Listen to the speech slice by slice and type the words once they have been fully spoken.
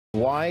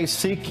Why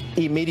seek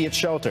immediate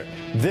shelter?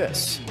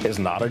 This is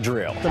not a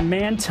drill. The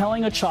man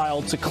telling a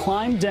child to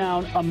climb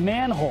down a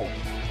manhole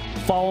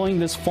following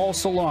this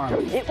false alarm.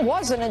 It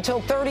wasn't until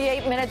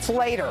 38 minutes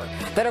later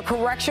that a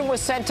correction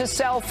was sent to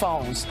cell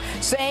phones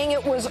saying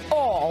it was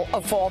all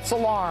a false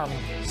alarm.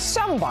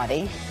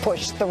 Somebody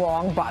pushed the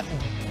wrong button.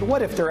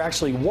 What if there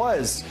actually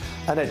was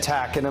an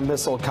attack and a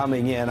missile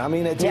coming in? I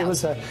mean, it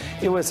was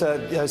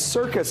a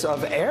circus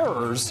of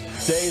errors.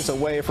 Days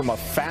away from a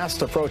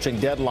fast approaching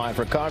deadline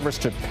for Congress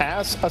to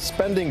pass a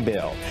spending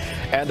bill.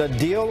 And a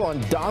deal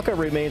on DACA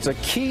remains a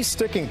key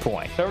sticking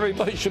point.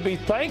 Everybody should be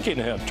thanking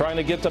him, trying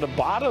to get to the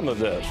bottom of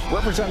this.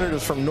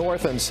 Representatives from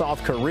North and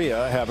South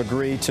Korea have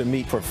agreed to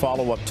meet for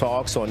follow-up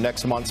talks on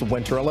next month's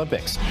Winter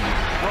Olympics.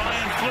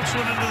 Ryan flips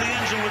one into the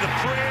end zone with a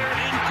prayer,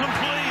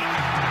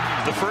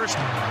 incomplete. The first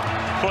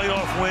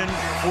playoff win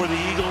for the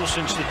Eagles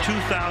since the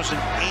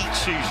 2008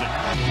 season.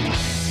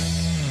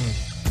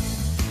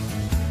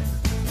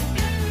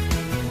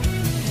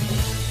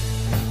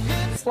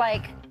 It's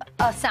like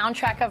a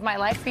soundtrack of my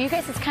life. For you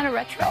guys, it's kind of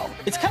retro.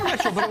 It's kind of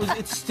retro, but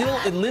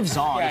it lives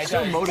on. Yeah, it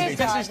still motivates.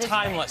 This is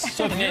timeless.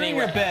 So if you're in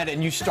your bed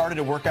and you started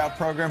a workout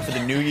program for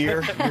the new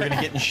year, you're going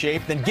to get in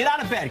shape, then get out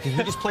of bed because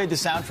we just played the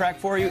soundtrack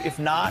for you. If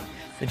not,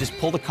 then just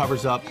pull the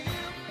covers up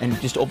and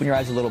just open your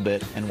eyes a little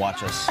bit and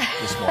watch us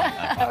this morning.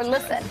 Or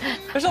listen.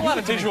 There's a lot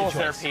of visuals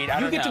there, Pete.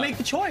 You get to make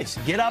the choice.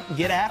 Get up,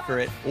 get after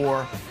it,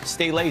 or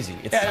stay lazy.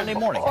 It's Sunday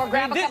morning. Or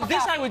grab a cup of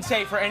This, coffee. I would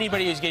say, for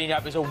anybody who's getting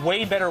up, is a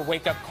way better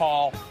wake-up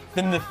call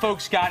than the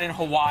folks got in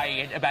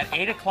Hawaii at about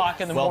 8 o'clock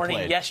in the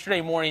morning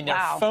yesterday morning.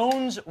 Their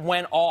phones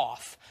went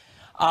off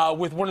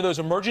with one of those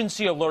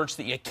emergency alerts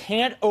that you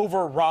can't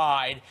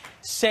override,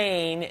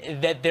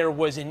 saying that there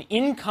was an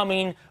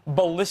incoming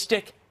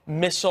ballistic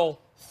missile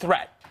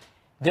threat.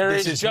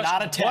 This is just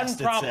not a test,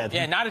 one problem. it said.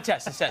 Yeah, not a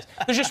test, it says.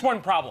 There's just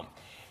one problem.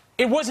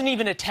 It wasn't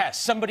even a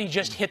test. Somebody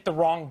just hit the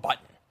wrong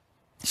button.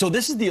 So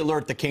this is the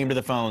alert that came to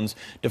the phones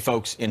to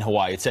folks in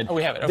Hawaii. It said,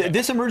 we have it. Okay.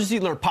 This emergency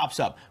alert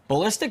pops up.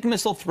 Ballistic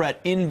missile threat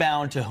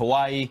inbound to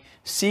Hawaii.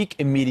 Seek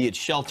immediate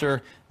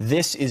shelter.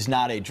 This is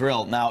not a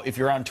drill. Now, if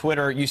you're on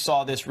Twitter, you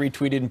saw this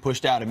retweeted and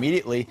pushed out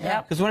immediately.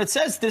 Because when it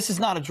says this is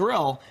not a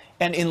drill,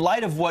 and in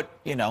light of what,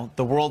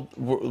 the world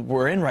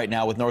we're in right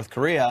now with North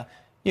Korea,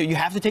 you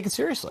have to take it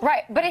seriously.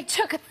 Right, but it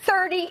took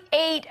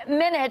 38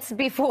 minutes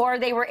before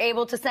they were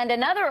able to send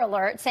another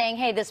alert saying,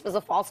 hey, this was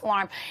a false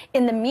alarm.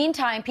 In the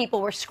meantime,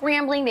 people were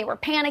scrambling, they were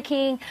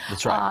panicking.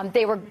 That's right.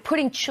 They were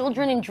putting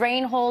children in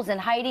drain holes and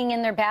hiding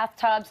in their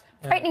bathtubs.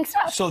 Frightening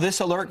stuff. So this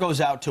alert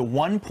goes out to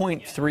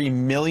 1.3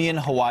 million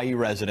Hawaii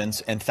residents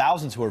and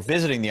thousands who are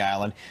visiting the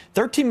island.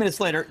 13 minutes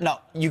later,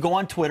 now, you go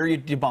on Twitter, you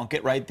debunk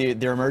it, right?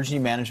 Their emergency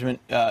management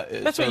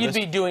That's what you'd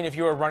be doing if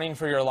you were running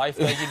for your life.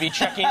 Like you'd be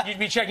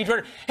checking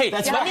Twitter. Hey,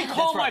 let me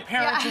call my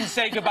parents and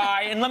say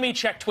goodbye, and let me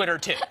check Twitter,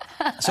 too.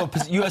 So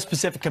U.S.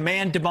 Pacific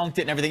Command debunked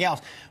it and everything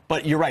else.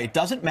 But you're right. It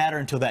doesn't matter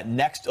until that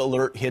next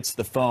alert hits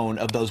the phone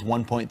of those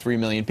 1.3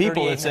 million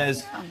people that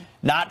says,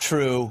 not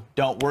true,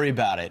 don't worry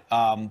about it.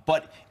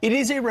 But it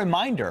is a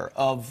reminder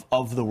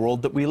of the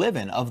world that we live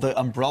in, of the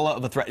umbrella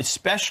of a threat,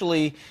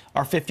 especially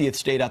our 50th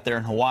state out there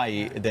in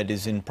Hawaii that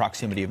is in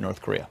proximity of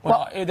North Korea.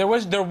 Well,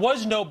 there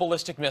was no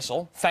ballistic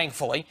missile,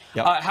 thankfully.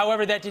 Yep.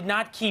 However, that did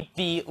not keep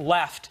the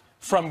left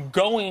from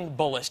going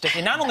ballistic.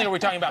 And not only are we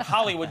talking about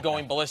Hollywood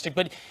going ballistic,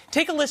 but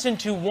take a listen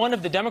to one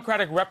of the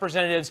Democratic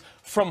representatives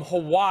from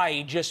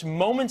Hawaii just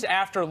moments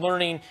after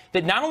learning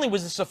that not only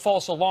was this a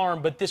false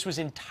alarm, but this was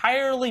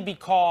entirely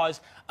because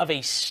of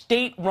a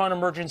state-run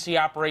emergency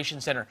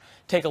operations center.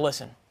 Take a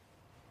listen.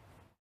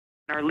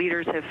 Our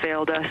leaders have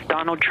failed us.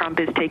 Donald Trump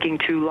is taking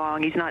too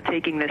long. He's not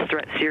taking this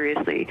threat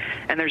seriously,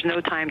 and there's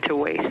no time to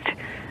waste.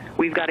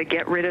 We've got to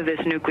get rid of this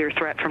nuclear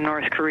threat from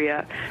North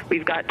Korea.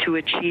 We've got to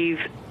achieve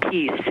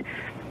peace,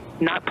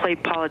 not play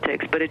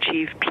politics, but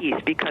achieve peace,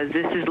 because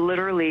this is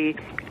literally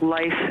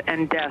life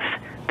and death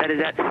that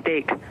is at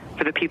stake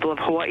for the people of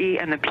Hawaii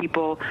and the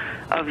people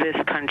of this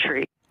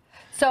country.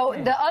 So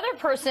the other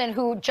person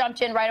who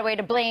jumped in right away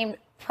to blame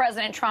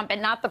President Trump,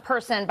 and not the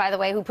person, by the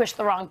way, who pushed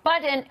the wrong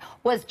button,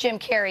 was Jim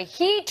Carrey.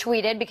 He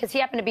tweeted, because he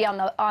happened to be on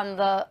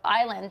the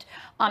island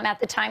at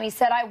the time. He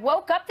said, I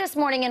woke up this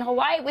morning in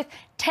Hawaii with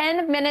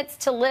 10 minutes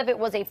to live. It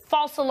was a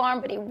false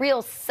alarm, but a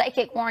real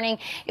psychic warning.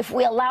 If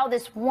we allow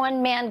this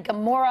one-man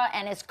Gomorrah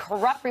and his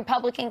corrupt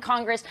Republican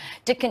Congress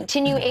to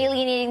continue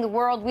alienating the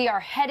world, we are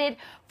headed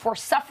for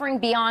suffering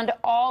beyond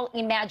all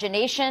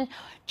imagination.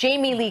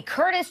 Jamie Lee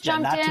Curtis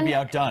jumped in. Not to be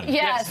outdone.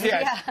 Yes.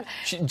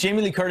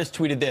 Jamie Lee Curtis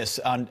tweeted this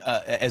on,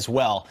 as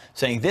well,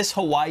 saying, this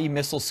Hawaii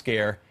missile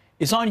scare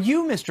is on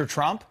you, Mr.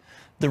 Trump.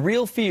 The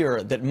real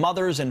fear that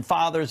mothers and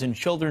fathers and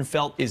children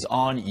felt is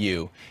on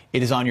you.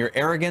 It is on your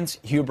arrogance,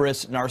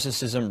 hubris,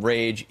 narcissism,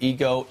 rage,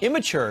 ego,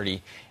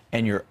 immaturity,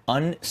 and your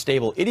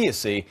unstable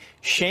idiocy.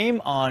 Shame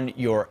on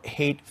your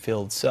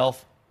hate-filled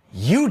self.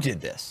 You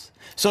did this.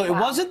 So it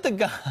wasn't the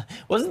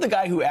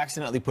guy who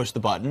accidentally pushed the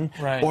button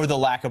or the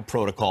lack of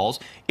protocols.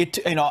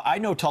 I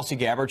know Tulsi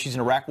Gabbard. She's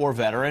an Iraq War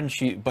veteran.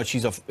 But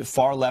she's a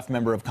far left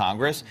member of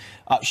Congress.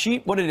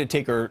 What did it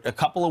take her? A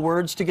couple of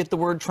words to get the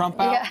word Trump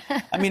out?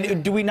 Yeah. I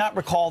mean, do we not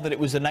recall that it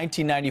was a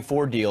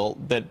 1994 deal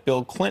that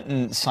Bill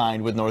Clinton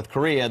signed with North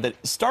Korea that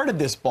started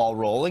this ball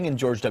rolling, and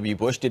George W.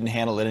 Bush didn't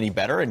handle it any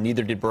better, and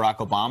neither did Barack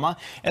Obama.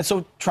 And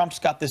so Trump's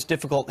got this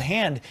difficult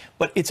hand.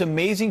 But it's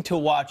amazing to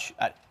watch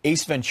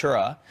Ace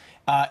Ventura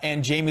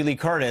and Jamie Lee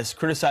Curtis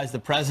criticize the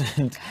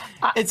president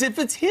as if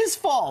it's his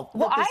fault.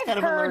 Well, I've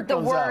heard the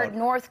word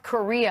North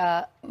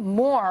Korea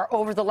more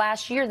over the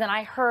last year than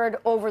I heard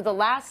over the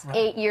last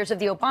 8 years of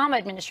the Obama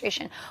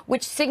administration,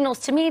 which signals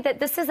to me that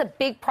this is a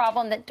big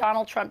problem that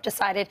Donald Trump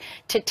decided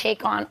to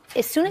take on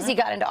as soon as he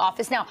got into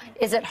office. Now,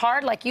 is it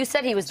hard? Like you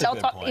said, he was dealt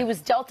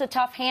a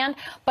tough hand,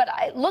 but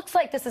it looks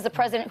like this is a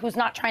president who's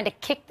not trying to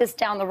kick this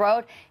down the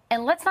road.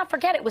 And let's not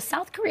forget, it was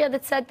South Korea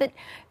that said that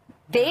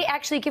they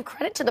actually give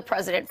credit to the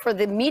president for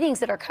the meetings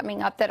that are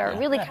coming up that are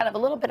really kind of a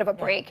little bit of a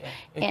break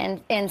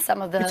in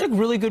some of the... It's a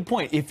really good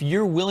point. If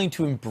you're willing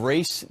to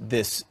embrace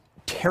this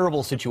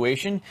terrible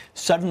situation,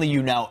 suddenly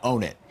you now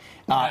own it.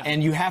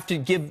 And you have to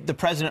give the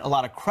president a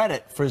lot of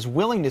credit for his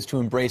willingness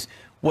to embrace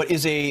what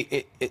is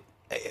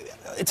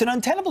it's an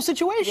untenable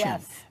situation.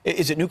 Yes.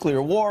 Is it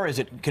nuclear war? Is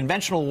it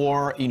conventional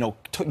war? You know,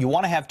 you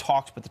want to have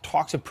talks, but the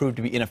talks have proved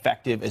to be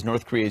ineffective as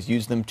North Korea has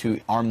used them to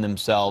arm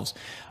themselves.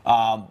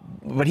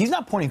 But he's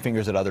not pointing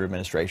fingers at other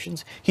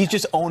administrations. He's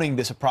just owning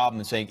this problem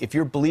and saying, if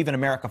you believe in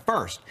America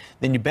first,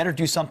 then you better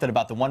do something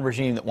about the one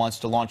regime that wants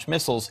to launch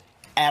missiles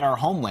at our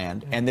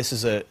homeland, and this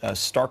is a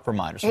stark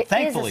reminder. So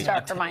thankfully, is a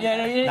stark reminder.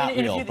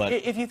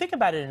 If you think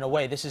about it in a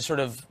way, this is sort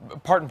of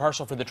part and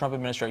parcel for the Trump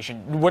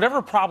administration.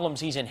 Whatever problems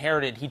he's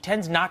inherited, he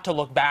tends not to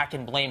look back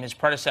and blame his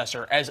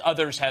predecessor, as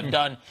others have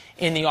done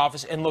in the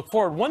office, and look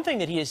forward. One thing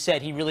that he has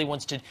said he really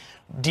wants to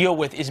deal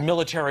with is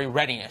military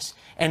readiness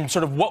and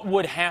sort of what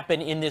would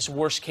happen in this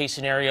worst-case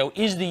scenario.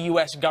 Is the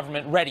U.S.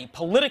 government ready?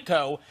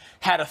 Politico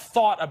had a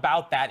thought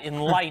about that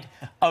in light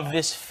of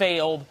this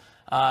failed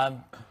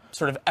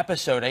sort of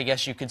episode, I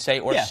guess you could say,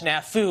 or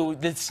snafu.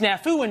 The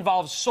snafu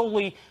involves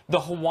solely the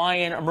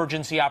Hawaiian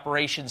Emergency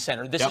Operations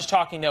Center. This is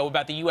talking, though,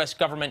 about the U.S.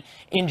 government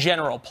in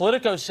general.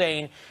 Politico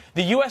saying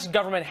the U.S.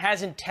 government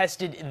hasn't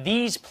tested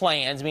these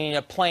plans, meaning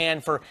a plan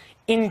for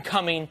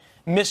incoming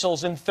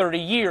missiles, in 30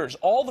 years.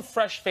 All the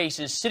fresh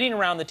faces sitting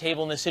around the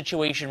table in the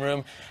Situation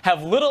Room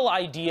have little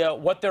idea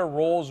what their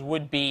roles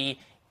would be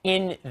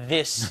in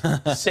this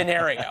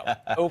scenario.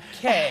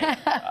 Okay.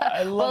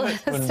 I love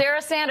it.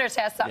 Sarah Sanders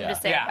has something to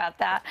say about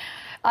that.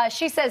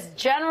 She says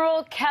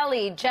General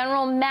Kelly,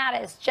 General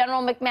Mattis,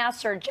 General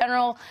McMaster,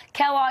 General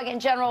Kellogg, and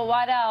General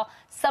Waddell,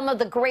 some of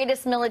the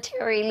greatest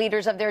military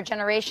leaders of their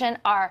generation,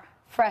 are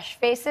fresh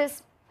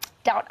faces.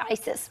 Doubt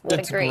ISIS would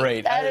agree.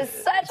 Great. That is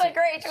such a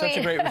great tweet. Such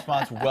a great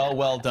response.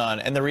 Well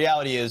done. And the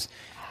reality is,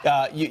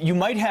 you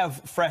might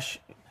have fresh,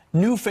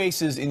 new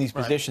faces in these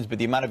positions, but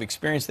the amount of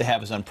experience they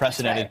have is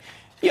unprecedented.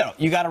 You know,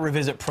 you got to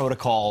revisit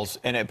protocols,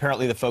 and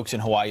apparently the folks in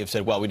Hawaii have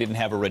said, well, we didn't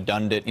have a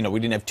redundant, we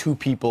didn't have two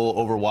people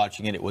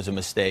overwatching it. It was a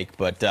mistake.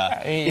 But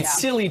it's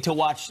silly to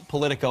watch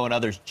Politico and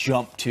others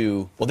jump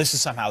to, well, this is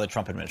somehow the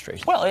Trump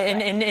administration. Well,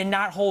 and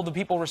not hold the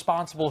people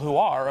responsible who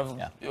are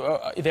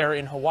there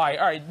in Hawaii.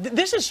 All right,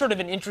 this is sort of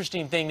an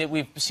interesting thing that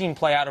we've seen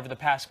play out over the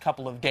past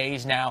couple of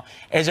days now,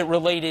 as it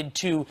related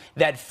to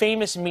that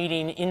famous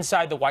meeting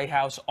inside the White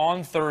House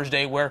on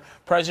Thursday where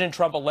President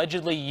Trump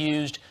allegedly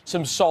used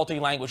some salty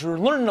language. We're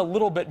learning a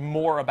little bit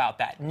more about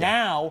that.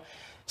 Now,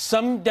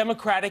 some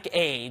Democratic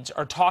aides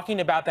are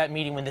talking about that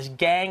meeting when this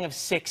gang of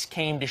 6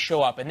 came to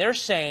show up, and they're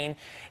saying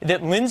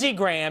that Lindsey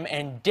Graham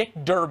and Dick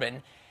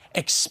Durbin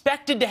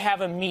expected to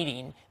have a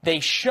meeting. They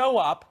show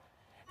up,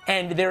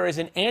 and there is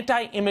an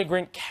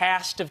anti-immigrant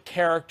cast of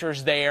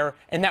characters there,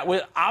 and that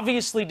was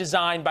obviously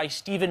designed by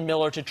Stephen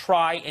Miller to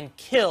try and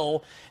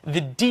kill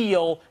the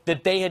deal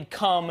that they had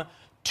come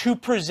to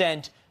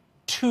present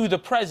to the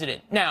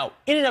president. Now,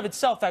 in and of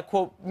itself, that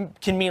quote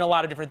can mean a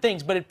lot of different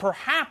things, but it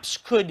perhaps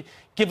could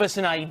give us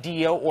an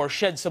idea or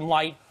shed some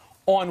light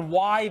on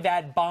why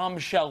that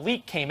bombshell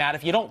leak came out.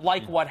 If you don't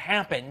like what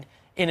happened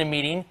in a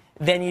meeting,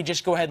 then you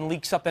just go ahead and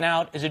leak something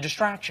out as a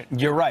distraction.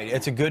 You're right.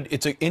 It's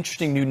an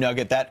interesting new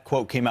nugget. That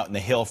quote came out in the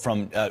Hill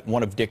from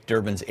one of Dick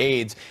Durbin's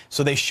aides.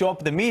 So they show up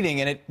at the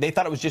meeting, and they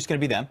thought it was just going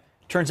to be them.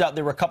 Turns out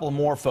there were a couple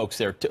more folks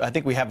there. I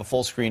think we have a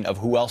full screen of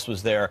who else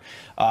was there.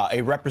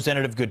 A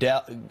Representative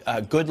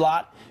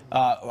Goodlatte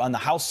on the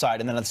House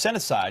side, and then on the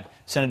Senate side,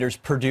 Senators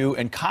Perdue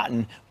and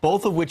Cotton,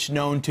 both of which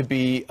known to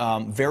be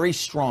very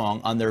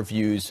strong on their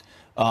views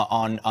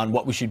on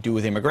what we should do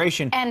with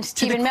immigration. And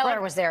Stephen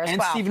Miller was there as well.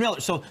 And Stephen Miller.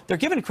 So they're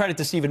giving credit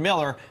to Stephen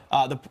Miller.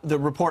 The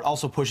report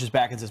also pushes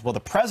back and says, well, the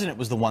president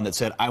was the one that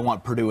said, I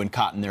want Perdue and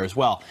Cotton there as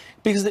well.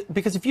 Because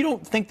if you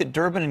don't think that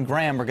Durbin and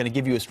Graham are going to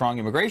give you a strong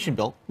immigration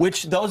bill,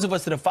 which those of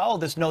us that have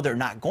followed this know they're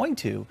not going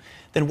to,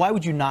 then why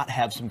would you not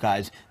have some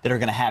guys that are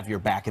going to have your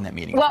back in that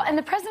meeting? Well, and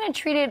the president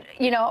treated,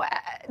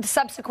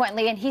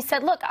 subsequently, and he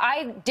said, look,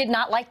 I did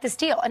not like this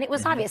deal. And it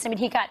was obvious. I mean,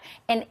 he got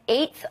an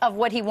eighth of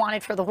what he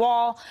wanted for the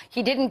wall.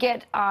 He didn't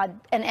get an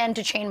end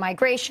to chain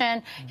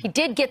migration. He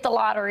did get the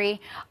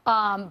lottery.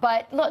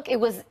 But look, it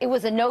was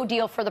a no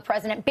deal for the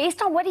president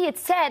based on what he had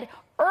said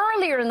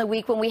earlier in the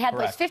week when we had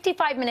those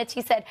 55 minutes.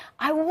 He said,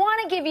 I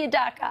want to give you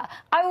DACA.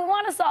 I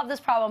want to solve this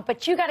problem,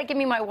 but you got to give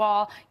me my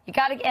wall. You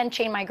got to end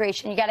chain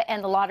migration. You got to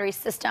end the lottery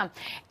system.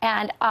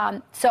 And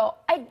so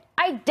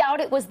I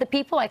doubt it was the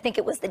people. I think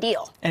it was the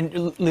deal.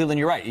 And Leland,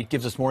 you're right. It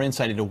gives us more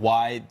insight into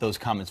why those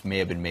comments may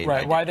have been made.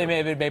 Right, why they may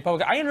have been made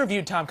public. I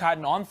interviewed Tom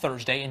Cotton on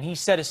Thursday, and he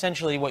said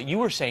essentially what you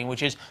were saying,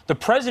 which is the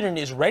president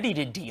is ready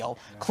to deal.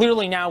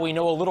 Clearly now we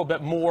know a little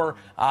bit more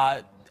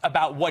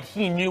about what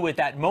he knew at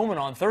that moment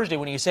on Thursday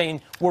when he was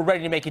saying, we're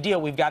ready to make a deal.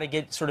 We've got to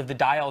get sort of the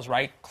dials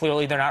right.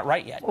 Clearly, they're not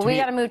right yet. Well, we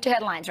got to move to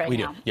headlines right now. We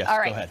do. Yes, all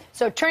right. Go ahead.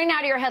 So turning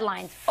now to your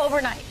headlines.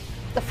 Overnight,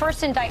 the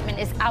first indictment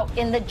is out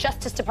in the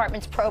Justice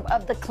Department's probe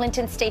of the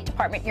Clinton State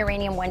Department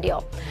Uranium 1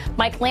 deal.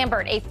 Mike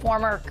Lambert, a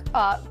former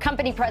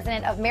company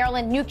president of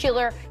Maryland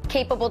Nuclear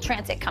Capable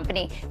Transit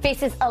Company,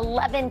 faces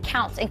 11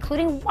 counts,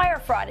 including wire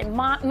fraud and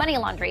money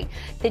laundering.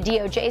 The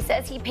DOJ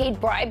says he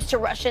paid bribes to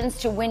Russians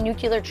to win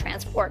nuclear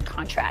transport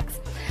contracts.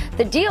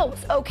 The deal was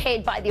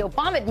okayed by the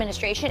Obama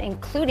administration,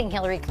 including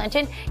Hillary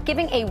Clinton,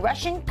 giving a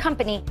Russian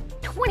company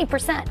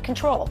 20%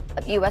 control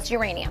of U.S.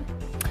 uranium.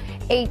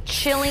 A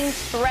chilling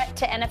threat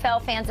to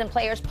NFL fans and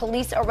players.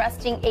 Police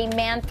arresting a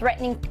man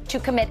threatening to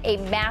commit a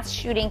mass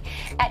shooting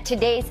at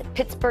today's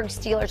Pittsburgh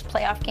Steelers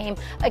playoff game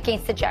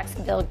against the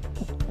Jacksonville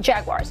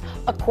Jaguars.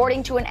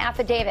 According to an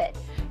affidavit,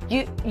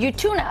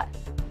 Yutuna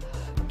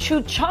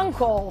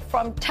Chuchunko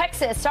from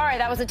Texas, sorry,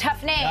 that was a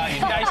tough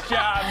name. Nice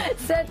job.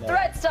 Sent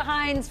threats to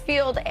Heinz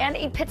Field and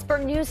a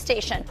Pittsburgh news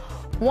station.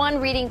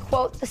 One reading,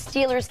 quote, the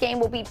Steelers game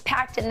will be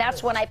packed, and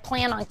that's when I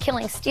plan on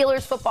killing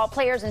Steelers football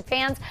players and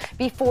fans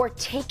before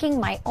taking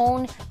my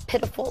own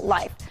pitiful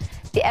life.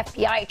 The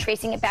FBI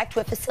tracing it back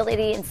to a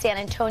facility in San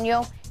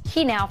Antonio.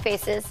 He now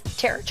faces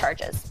terror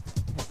charges.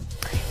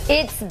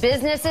 It's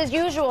business as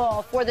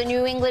usual for the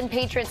New England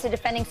Patriots, the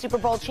defending Super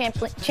Bowl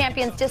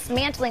champions,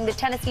 dismantling the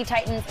Tennessee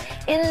Titans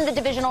in the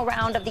divisional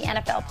round of the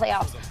NFL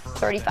playoffs,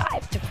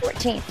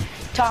 35-14.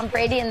 Tom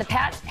Brady and the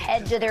Pats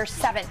head to their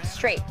 7th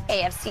straight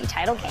AFC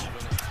title game.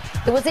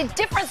 There was a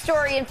different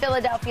story in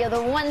Philadelphia.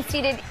 The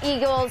one-seeded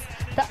Eagles,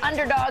 the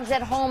underdogs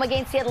at home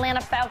against the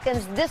Atlanta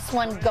Falcons. This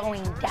one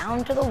going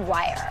down to the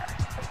wire.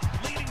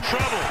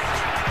 Trouble.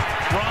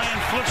 Ryan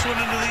flips one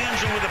into the end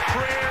zone with a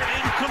prayer,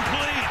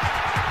 incomplete.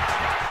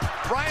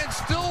 Ryan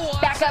still wants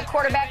Backup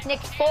quarterback Nick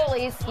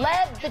Foles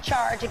led the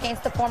charge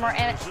against the former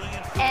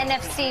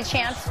NFC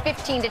champs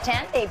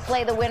 15-10. They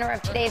play the winner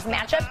of today's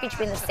matchup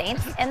between the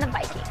Saints and the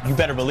Vikings. You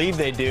better believe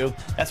they do.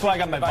 That's why I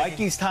got my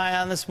Vikings tie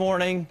on this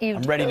morning.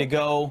 I'm ready to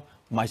go.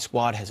 My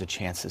squad has a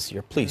chance this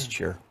year. Please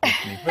cheer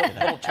with me.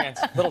 Little chance.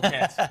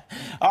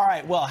 All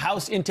right. Well,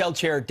 House Intel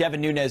Chair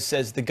Devin Nunes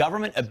says the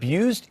government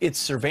abused its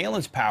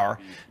surveillance power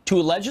to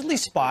allegedly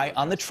spy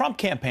on the Trump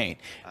campaign.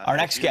 Our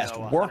next guest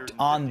worked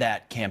on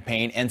that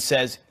campaign and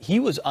says he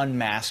was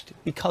unmasked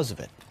because of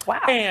it. Wow.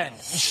 And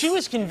she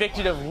was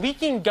convicted of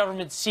leaking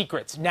government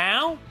secrets.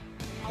 Now,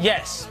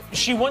 yes,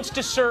 she wants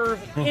to serve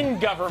in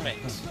government.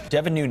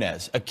 Devin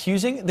Nunes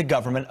accusing the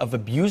government of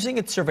abusing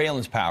its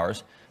surveillance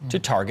powers to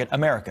target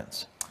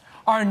Americans.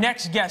 Our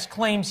next guest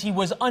claims he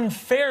was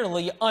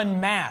unfairly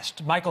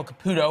unmasked. Michael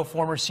Caputo,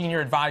 former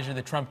senior advisor to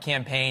the Trump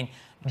campaign,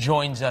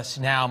 joins us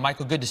now.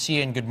 Michael, good to see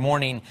you and good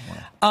morning.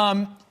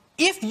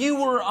 If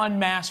you were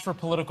unmasked for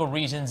political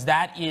reasons,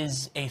 that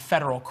is a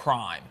federal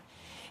crime.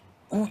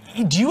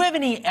 Do you have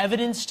any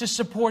evidence to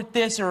support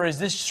this, or is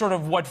this sort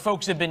of what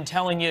folks have been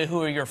telling you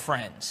who are your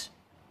friends?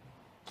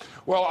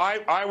 Well,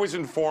 I was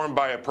informed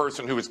by a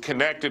person who was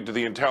connected to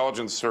the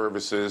intelligence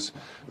services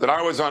that I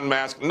was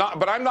unmasked.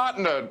 But I'm not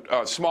in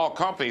a small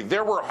company.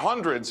 There were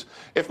hundreds,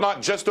 if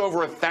not just over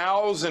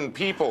 1,000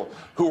 people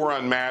who were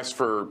unmasked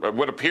for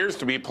what appears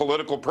to be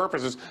political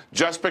purposes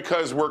just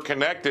because we're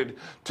connected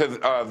to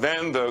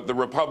then the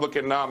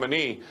Republican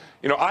nominee.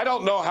 You know, I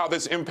don't know how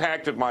this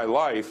impacted my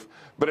life,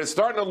 but it's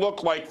starting to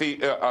look like the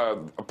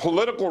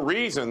political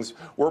reasons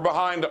were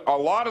behind a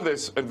lot of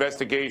this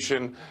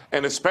investigation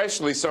and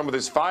especially some of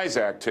this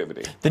FISA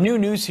activity. The new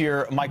news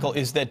here, Michael,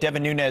 is that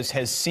Devin Nunes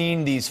has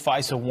seen these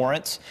FISA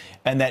warrants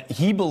and that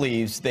he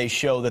believes they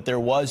show that there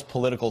was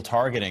political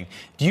targeting.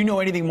 Do you know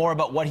anything more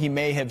about what he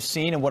may have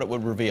seen and what it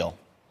would reveal?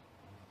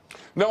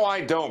 No,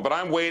 I don't, but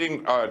I'm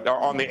waiting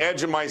on the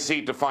edge of my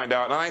seat to find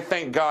out. And I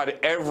thank God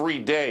every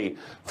day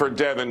for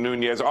Devin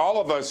Nunes. All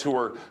of us who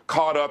are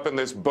caught up in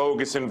this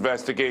bogus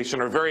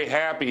investigation are very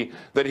happy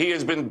that he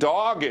has been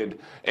dogged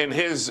in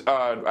his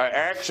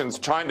actions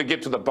trying to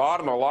get to the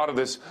bottom of a lot of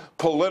this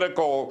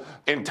political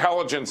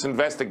intelligence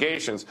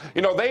investigations.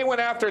 You know, they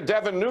went after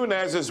Devin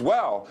Nunes as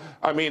well.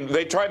 I mean,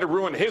 they tried to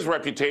ruin his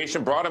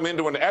reputation, brought him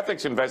into an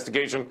ethics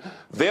investigation.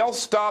 They'll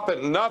stop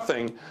at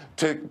nothing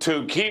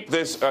to keep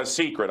this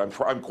secret.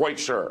 I'm quite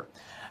sure.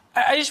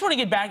 I just want to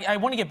get back. I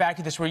want to get back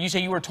to this where you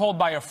say you were told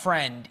by a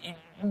friend.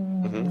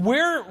 Mm-hmm.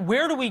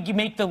 Where do we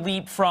make the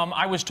leap from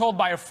I was told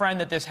by a friend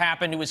that this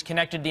happened who was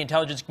connected to the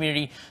intelligence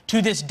community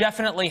to this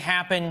definitely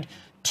happened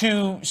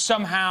to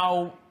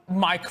somehow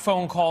my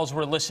phone calls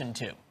were listened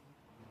to?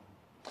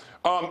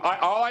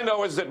 All I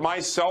know is that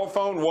my cell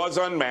phone was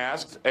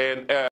unmasked and